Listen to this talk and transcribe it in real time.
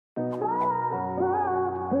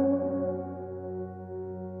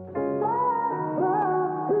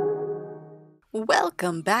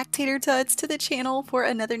Welcome back, Tater Tots, to the channel for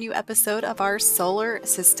another new episode of our Solar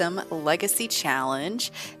System Legacy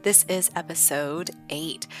Challenge. This is episode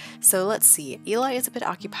 8. So let's see. Eli is a bit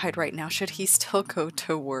occupied right now. Should he still go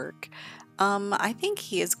to work? I think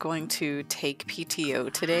he is going to take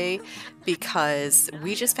PTO today because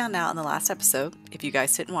we just found out in the last episode, if you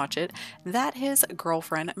guys didn't watch it, that his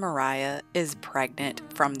girlfriend Mariah is pregnant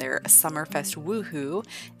from their Summerfest woohoo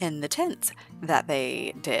in the tent that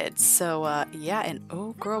they did. So yeah, and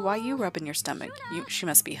oh girl, why you rubbing your stomach? She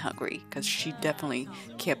must be hungry because she definitely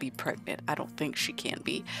can't be pregnant. I don't think she can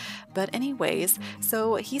be. But anyways,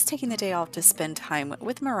 so he's taking the day off to spend time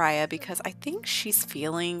with Mariah because I think she's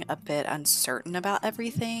feeling a bit uncertain about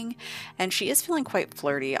everything, and she is feeling quite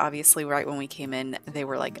flirty. Obviously, right when we came in, they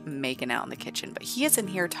were like making out in the kitchen, but he is in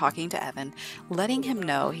here talking to Evan, letting him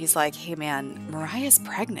know, he's like, hey man, Mariah's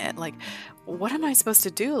pregnant. Like, what am I supposed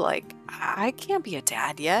to do? Like, I can't be a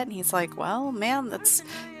dad yet. And he's like, well, man, that's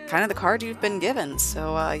kind of the card you've been given,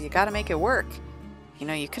 so you got to make it work. You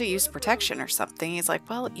know, you could have used protection or something. He's like,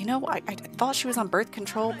 well, you know, I thought she was on birth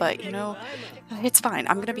control, but, you know, it's fine.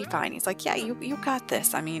 I'm going to be fine. He's like, yeah, you got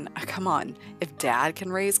this. I mean, come on. If dad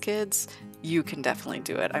can raise kids, you can definitely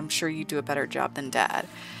do it. I'm sure you do a better job than dad.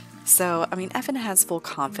 So, I mean, Evan has full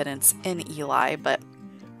confidence in Eli, but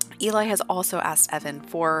Eli has also asked Evan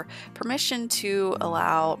for permission to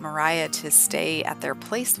allow Mariah to stay at their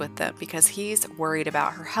place with them because he's worried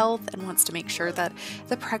about her health and wants to make sure that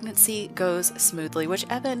the pregnancy goes smoothly, which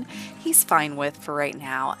Evan, he's fine with for right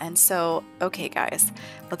now. And so, okay guys,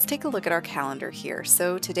 let's take a look at our calendar here.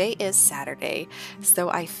 So today is Saturday,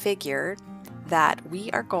 so I figured that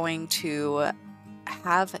we are going to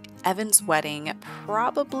have Evan's wedding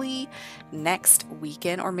probably next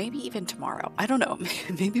weekend or maybe even tomorrow. I don't know.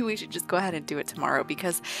 Maybe we should just go ahead and do it tomorrow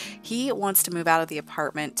because he wants to move out of the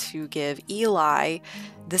apartment to give Eli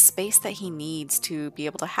the space that he needs to be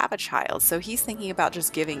able to have a child. So he's thinking about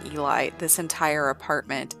just giving Eli this entire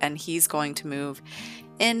apartment, and he's going to move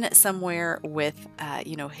in somewhere with,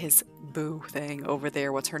 you know, his boo thing over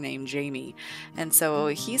there. What's her name? Jayme. And so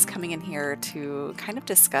he's coming in here to kind of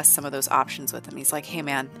discuss some of those options with him. He's like, hey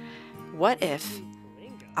man, what if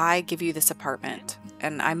I give you this apartment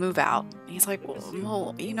and I move out? And he's like,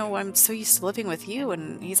 well, you know, I'm so used to living with you.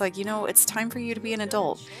 And he's like, you know, it's time for you to be an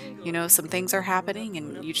adult. You know, some things are happening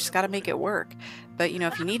and you just got to make it work. But, you know,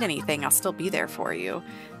 if you need anything, I'll still be there for you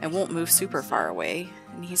and won't move super far away.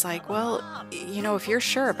 And he's like, well, you know, if you're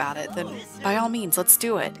sure about it, then by all means, let's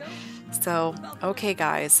do it. So, okay,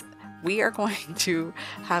 guys, we are going to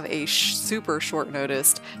have a super short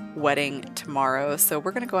notice wedding tomorrow. So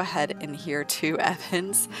we're going to go ahead and here to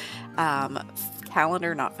Evan's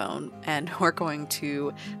calendar, not phone, and we're going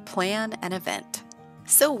to plan an event.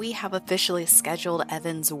 So we have officially scheduled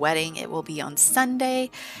Evan's wedding. It will be on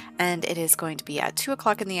Sunday, and it is going to be at 2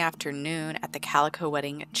 o'clock in the afternoon at the Calico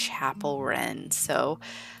Wedding Chapel Wren. So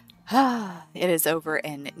it is over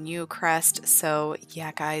in Newcrest. So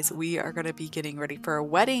yeah, guys, we are going to be getting ready for a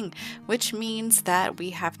wedding, which means that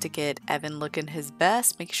we have to get Evan looking his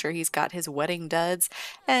best, make sure he's got his wedding duds,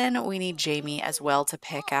 and we need Jayme as well to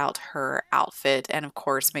pick out her outfit, and of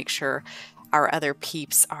course make sure our other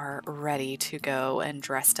peeps are ready to go and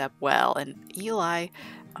dressed up well. And Eli,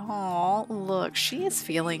 oh, look, she is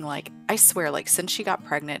feeling like, I swear, like since she got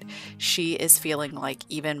pregnant, she is feeling like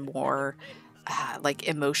even more like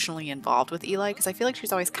emotionally involved with Eli, because I feel like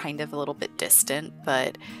she's always kind of a little bit distant,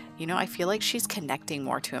 but you know, I feel like she's connecting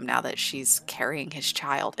more to him now that she's carrying his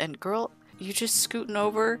child. And girl, you just scooting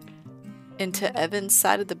over into Evan's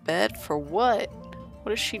side of the bed for what?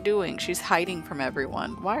 What is she doing? She's hiding from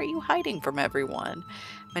everyone. Why are you hiding from everyone?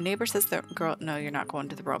 My neighbor says that, girl, no, you're not going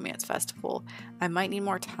to the romance festival. I might need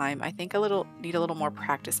more time. I think need a little more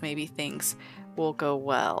practice. Maybe things will go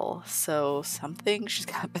well. So something, she's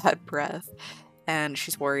got bad breath and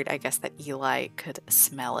she's worried, I guess, that Eli could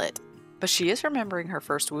smell it. But she is remembering her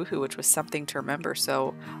first woohoo, which was something to remember.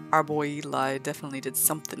 So our boy Eli definitely did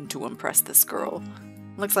something to impress this girl.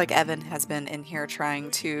 Looks like Evan has been in here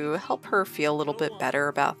trying to help her feel a little bit better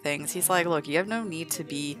about things. He's like, look, you have no need to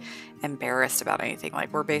be embarrassed about anything.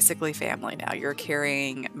 Like, we're basically family now. You're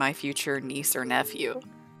carrying my future niece or nephew.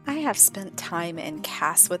 I have spent time in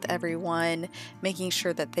CAS with everyone, making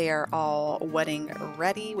sure that they are all wedding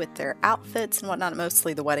ready with their outfits and whatnot,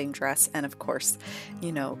 mostly the wedding dress. And of course,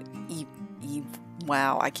 you know, Eve,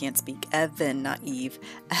 wow, I can't speak. Evan, not Eve.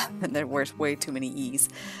 Evan, there were way too many E's.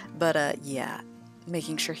 But yeah,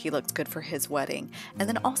 making sure he looked good for his wedding. And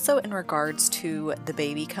then also in regards to the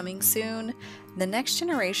baby coming soon, the next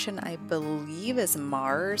generation I believe is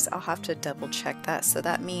Mars. I'll have to double check that. So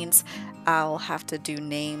that means I'll have to do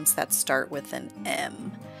names that start with an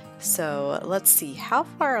M. So let's see, how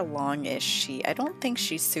far along is she? I don't think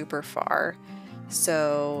she's super far.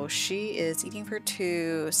 So she is eating for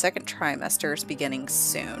 2, second trimesters beginning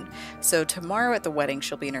soon. So tomorrow at the wedding,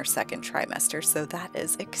 she'll be in her second trimester. So that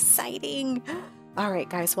is exciting. All right,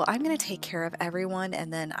 guys. Well, I'm going to take care of everyone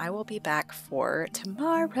and then I will be back for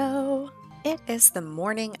tomorrow. It is the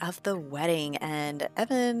morning of the wedding, and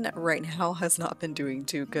Evan right now has not been doing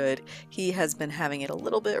too good. He has been having it a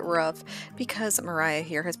little bit rough because Mariah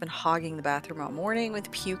here has been hogging the bathroom all morning with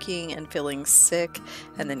puking and feeling sick,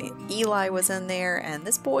 and then Eli was in there, and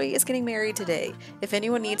this boy is getting married today. If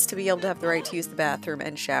anyone needs to be able to have the right to use the bathroom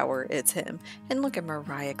and shower, it's him. And look at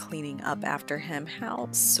Mariah cleaning up after him. How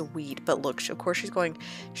sweet. But look, of course she's going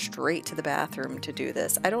straight to the bathroom to do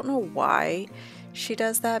this. I don't know why she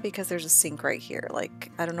does that because there's a sink right here.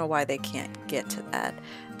 Like, I don't know why they can't get to that.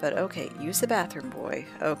 But okay, use the bathroom, boy.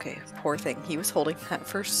 Okay, poor thing. He was holding that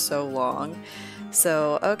for so long.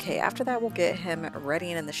 So, okay, after that we'll get him ready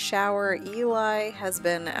and in the shower. Eli has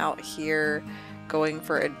been out here going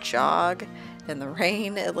for a jog in the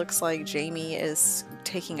rain. It looks like Jayme is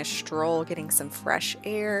taking a stroll, getting some fresh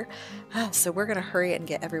air. So we're gonna hurry and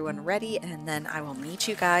get everyone ready, and then I will meet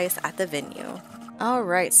you guys at the venue.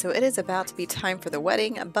 Alright, so it is about to be time for the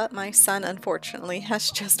wedding, but my son unfortunately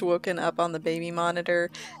has just woken up on the baby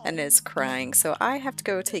monitor and is crying, so I have to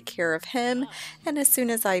go take care of him, and as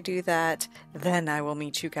soon as I do that, then I will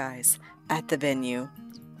meet you guys at the venue.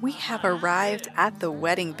 We have arrived at the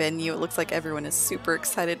wedding venue. It looks like everyone is super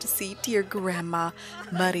excited to see dear Grandma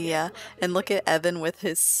Maria. And look at Evan with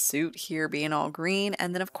his suit here being all green.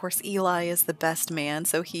 And then of course Eli is the best man,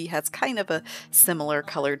 so he has kind of a similar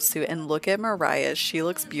colored suit. And look at Mariah. She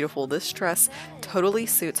looks beautiful. This dress totally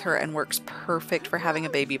suits her and works perfect for having a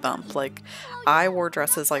baby bump. Like, I wore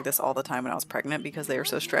dresses like this all the time when I was pregnant because they are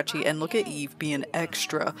so stretchy. And look at Eve being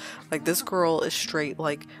extra. Like, this girl is straight,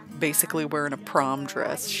 like, basically wearing a prom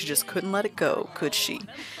dress. She just couldn't let it go, could she?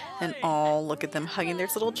 And oh, look at them hugging.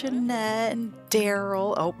 There's little Jeanette and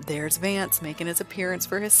Daryl. Oh, there's Vance making his appearance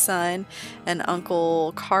for his son. And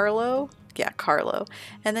Uncle Carlo. Yeah, Carlo.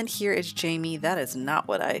 And then here is Jayme. That is not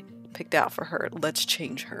what I picked out for her. Let's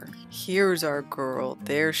change her. Here's our girl.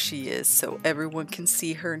 There she is, so everyone can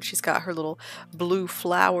see her. And she's got her little blue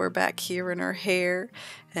flower back here in her hair.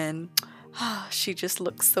 And she just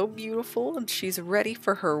looks so beautiful, and she's ready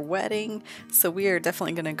for her wedding. So we are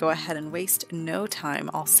definitely going to go ahead and waste no time.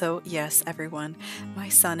 Also, yes, everyone, my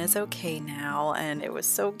son is okay now, and it was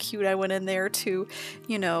so cute. I went in there to,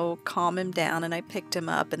 you know, calm him down, and I picked him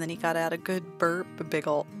up, and then he got out a good burp, a big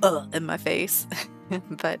ol' in my face.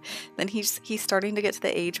 But then he's starting to get to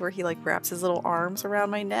the age where he like wraps his little arms around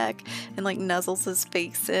my neck and like nuzzles his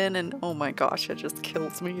face in, and oh my gosh, it just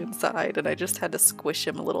kills me inside, and I just had to squish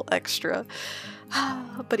him a little extra.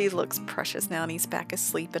 But he looks precious now, and he's back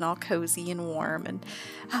asleep and all cozy and warm. And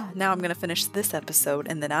now I'm gonna finish this episode,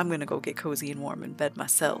 and then I'm gonna go get cozy and warm in bed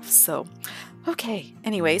myself. So okay,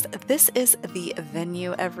 anyways, this is the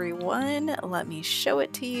venue, everyone. Let me show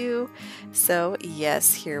it to you. So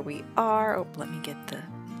yes, here we are. Oh, let me get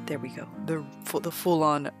there we go, the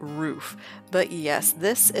full-on roof. But yes,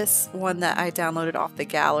 this is one that I downloaded off the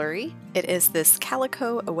gallery. It is this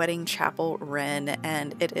Calico Wedding Chapel Wren,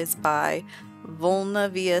 and it is by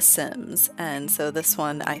GinovaSims. And so this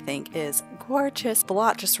one I think is gorgeous. The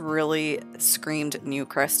lot just really screamed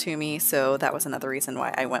Newcrest to me, so that was another reason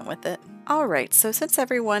why I went with it. Alright, so since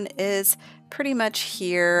everyone is pretty much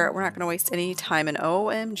here, we're not going to waste any time, and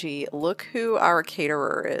OMG, look who our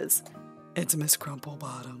caterer is. It's Miss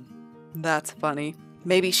Crumplebottom. That's funny.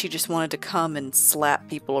 Maybe she just wanted to come and slap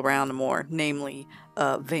people around more, namely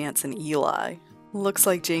Vance and Eli. Looks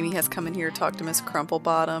like Jayme has come in here to talk to Miss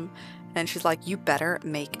Crumplebottom, and she's like, you better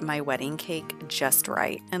make my wedding cake just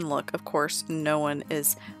right. And look, of course, no one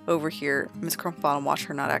is over here. Miss Crumplebottom, watch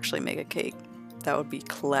her not actually make a cake. That would be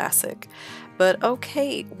classic. But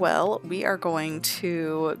okay, well, we are going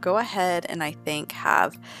to go ahead and I think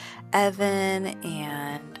have Evan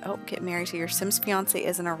and, oh, get married to your Sims fiance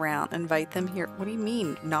isn't around. Invite them here. What do you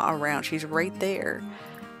mean not around? She's right there.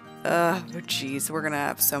 Geez, we're gonna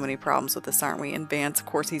have so many problems with this, aren't we? And Vance, of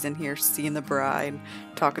course, he's in here seeing the bride,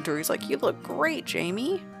 talking to her. He's like, you look great,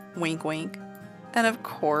 Jayme. Wink, wink. And of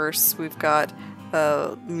course, we've got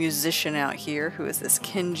a musician out here. Who is this?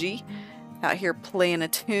 Kenji. Out here playing a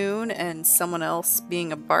tune, and someone else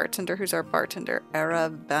being a bartender. Who's our bartender?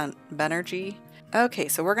 Era Banerjee. Okay,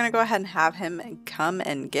 so we're gonna go ahead and have him come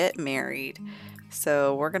and get married.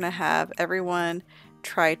 So we're gonna have everyone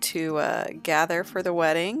try to gather for the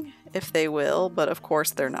wedding, if they will, but of course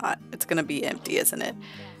they're not. It's gonna be empty, isn't it?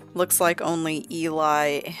 Looks like only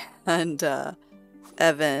Eli and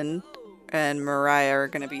Evan and Mariah are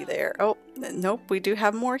going to be there. Oh, nope, we do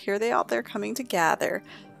have more. Here they are. They're coming to gather.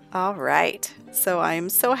 All right. So I'm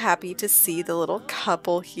so happy to see the little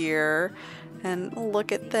couple here and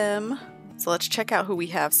look at them. So let's check out who we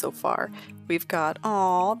have so far. We've got,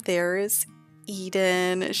 there is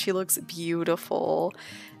Eden. She looks beautiful.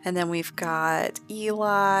 And then we've got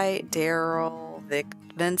Eli, Daryl,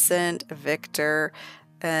 Vincent, Victor,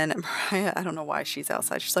 and Mariah. I don't know why she's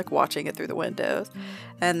outside. She's like watching it through the windows.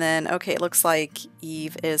 And then, okay, it looks like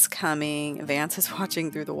Eve is coming. Vance is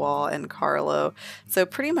watching through the wall, and Carlo. So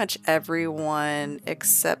pretty much everyone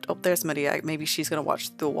except, oh, there's Medea. Maybe she's going to watch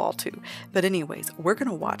through the wall too. But anyways, we're going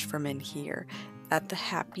to watch from in here at the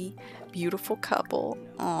happy, beautiful couple.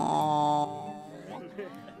 Aww.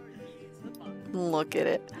 Look at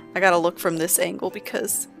it. I gotta look from this angle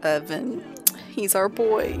because Evan, he's our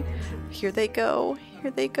boy. Here they go. Here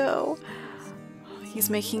they go. He's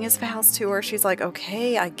making his vows to her. She's like,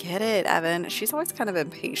 okay, I get it, Evan. She's always kind of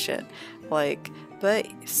impatient. Like, but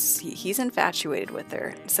he's infatuated with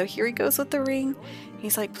her. So here he goes with the ring.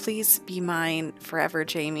 He's like, please be mine forever,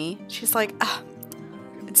 Jayme. She's like,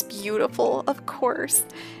 it's beautiful, of course.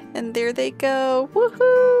 And there they go.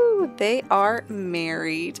 Woohoo! They are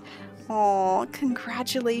married. Oh,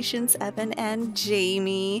 congratulations, Evan and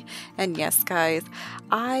Jayme. And yes, guys,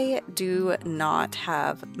 I do not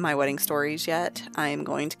have my wedding stories yet. I'm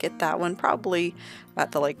going to get that one probably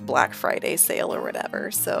at the Black Friday sale or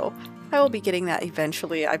whatever. So I will be getting that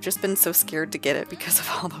eventually. I've just been so scared to get it because of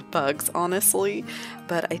all the bugs, honestly.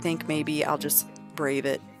 But I think maybe I'll just brave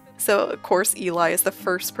it. So, of course, Eli is the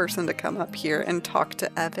first person to come up here and talk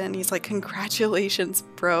to Evan. He's like, congratulations,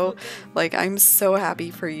 bro. Like, I'm so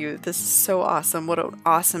happy for you. This is so awesome. What an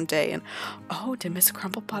awesome day. And, oh, did Miss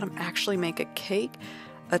Crumplebottom actually make a cake?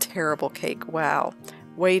 A terrible cake. Wow.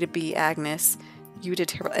 Way to be, Agnes. You did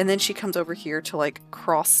terrible. And then she comes over here to,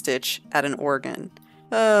 cross-stitch at an organ.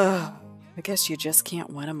 I guess you just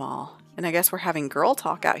can't win them all. And I guess we're having girl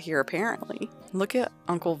talk out here, apparently. Look at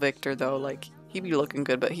Uncle Victor, though. He be looking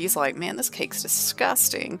good, but he's like, man, this cake's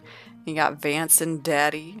disgusting. You got Vance and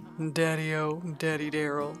Daddy. Daddy-o, Daddy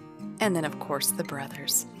Daryl. And then, of course, the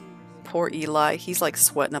brothers. Poor Eli, he's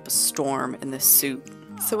sweating up a storm in this suit.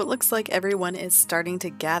 So it looks like everyone is starting to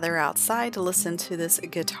gather outside to listen to this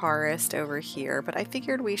guitarist over here. But I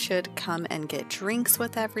figured we should come and get drinks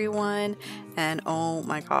with everyone. And oh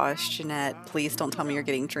my gosh, Jeanette, please don't tell me you're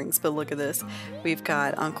getting drinks, but look at this. We've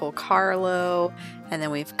got Uncle Carlo, and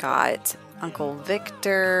then we've got Uncle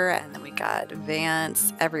Victor, and then we got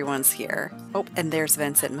Vance. Everyone's here. Oh, and there's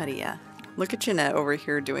Vincent Medea. Look at Jeanette over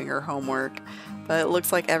here doing her homework. But it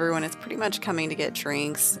looks like everyone is pretty much coming to get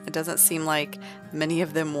drinks. It doesn't seem like many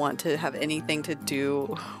of them want to have anything to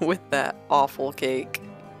do with that awful cake.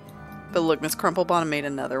 But look, Miss Crumplebottom made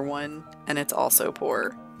another one, and it's also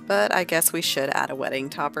poor. But I guess we should add a wedding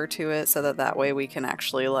topper to it so that way we can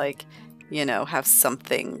actually, have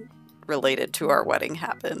something related to our wedding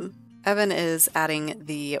happen. Evan is adding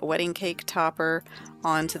the wedding cake topper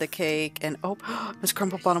onto the cake, and oh, Miss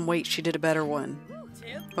Crumplebottom, wait, she did a better one.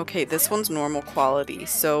 Okay, this one's normal quality,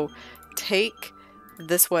 so take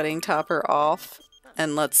this wedding topper off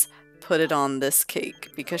and let's put it on this cake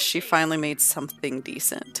because she finally made something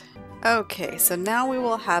decent. Okay, so now we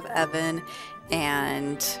will have Evan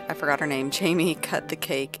and, I forgot her name, Jayme, cut the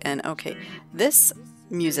cake, and okay, this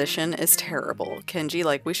musician is terrible.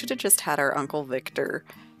 Kenji, we should have just had our Uncle Victor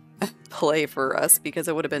play for us because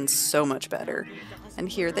it would have been so much better. And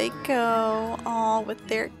here they go, all with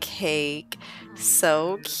their cake.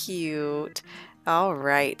 So cute. All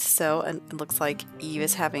right, so it looks like Eve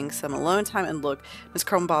is having some alone time. And look, Miss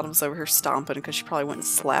Crumplebottom's over here stomping because she probably went and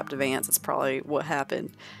slapped Vance. That's probably what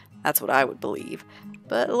happened. That's what I would believe.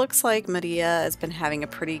 But it looks like Medea has been having a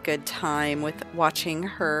pretty good time with watching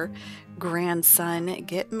her grandson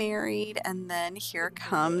get married. And then here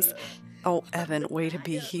comes, oh, Evan, way to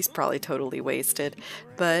be. He's probably totally wasted.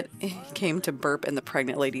 But he came to burp in the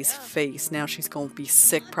pregnant lady's face. Now she's going to be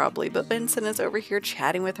sick probably. But Vincent is over here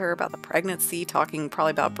chatting with her about the pregnancy, talking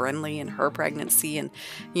probably about Brenly and her pregnancy. And,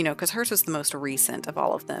 because hers was the most recent of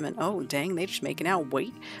all of them. And, oh, dang, they just making out.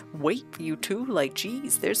 Wait for you two.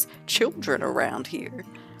 Geez, there's children around here.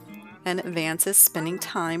 And Vance is spending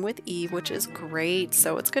time with Eve, which is great.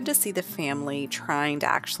 So it's good to see the family trying to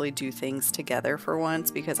actually do things together for once,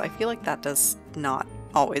 because I feel like that does not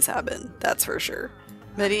always happen. That's for sure.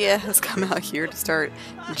 Medea has come out here to start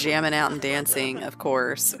jamming out and dancing, of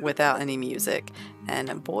course, without any music.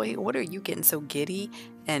 And boy, what are you getting so giddy?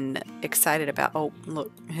 and excited about. Oh,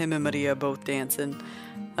 look, him and Maria both dancing.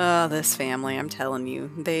 This family, I'm telling you,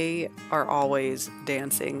 they are always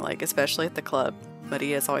dancing, like especially at the club.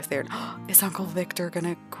 Maria is always there. Is Uncle Victor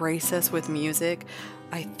gonna grace us with music?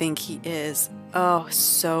 I think he is. Oh,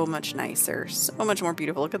 so much nicer, so much more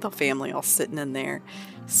beautiful. Look at the family all sitting in there.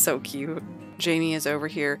 So cute. Jayme is over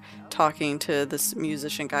here talking to this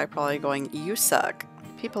musician guy, probably going, "You suck."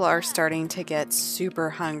 People are starting to get super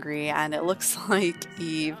hungry, and it looks like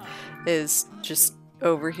Eve is just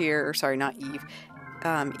over here, or sorry, not Eve.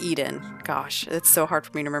 Eden. Gosh, it's so hard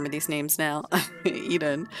for me to remember these names now.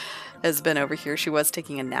 Eden has been over here. She was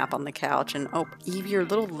taking a nap on the couch. And oh, Eve, you're a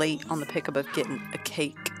little late on the pickup of getting a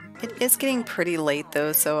cake. It is getting pretty late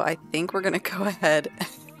though, so I think we're gonna go ahead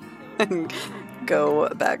and go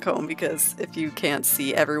back home, because if you can't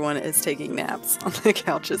see, everyone is taking naps on the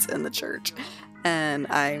couches in the church. And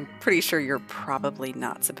I'm pretty sure you're probably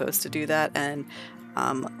not supposed to do that. And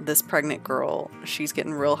this pregnant girl, she's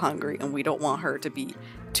getting real hungry, and we don't want her to be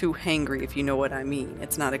too hangry, if you know what I mean.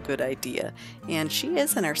 It's not a good idea. And she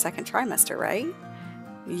is in her second trimester, right?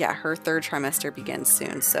 Yeah, her third trimester begins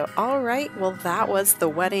soon. So, all right, well, that was the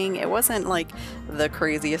wedding. It wasn't like the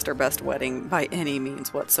craziest or best wedding by any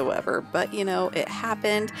means whatsoever, but you know, it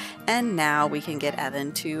happened. And now we can get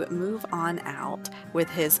Evan to move on out with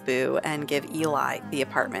his boo and give Eli the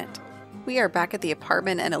apartment. We are back at the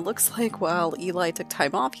apartment, and it looks like while Eli took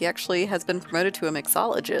time off, he actually has been promoted to a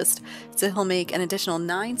mixologist. So he'll make an additional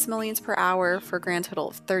 9 simoleons per hour for a grand total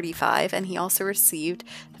of 35, and he also received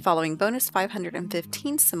the following bonus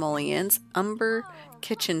 515 simoleons, Umber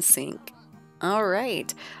kitchen sink. All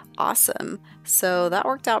right, awesome. So that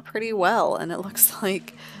worked out pretty well, and it looks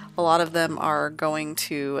like a lot of them are going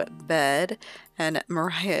to bed. And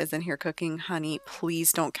Mariah is in here cooking. Honey,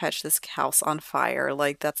 please don't catch this house on fire.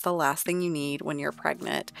 Like, that's the last thing you need when you're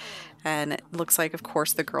pregnant. And it looks like, of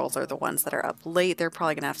course, the girls are the ones that are up late. They're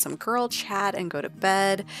probably going to have some girl chat and go to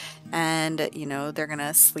bed. And, you know, they're going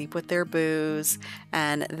to sleep with their boos.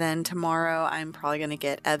 And then tomorrow, I'm probably going to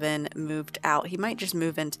get Evan moved out. He might just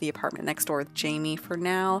move into the apartment next door with Jayme for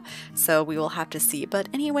now. So we will have to see. But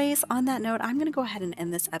anyways, on that note, I'm going to go ahead and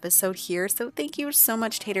end this episode here. So thank you so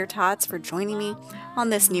much, Tater Tots, for joining me on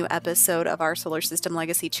this new episode of our Solar System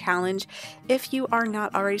Legacy Challenge. If you are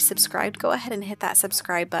not already subscribed, go ahead and hit that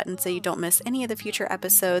subscribe button so you don't miss any of the future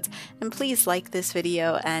episodes. And please like this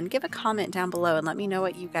video and give a comment down below and let me know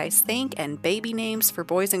what you guys think, and baby names for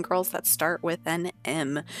boys and girls that start with an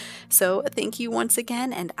M. So thank you once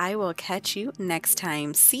again, and I will catch you next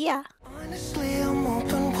time. See ya! Honestly, I'm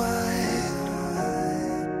open wide.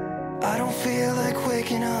 I don't feel like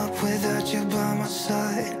waking up without you by my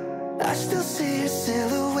side.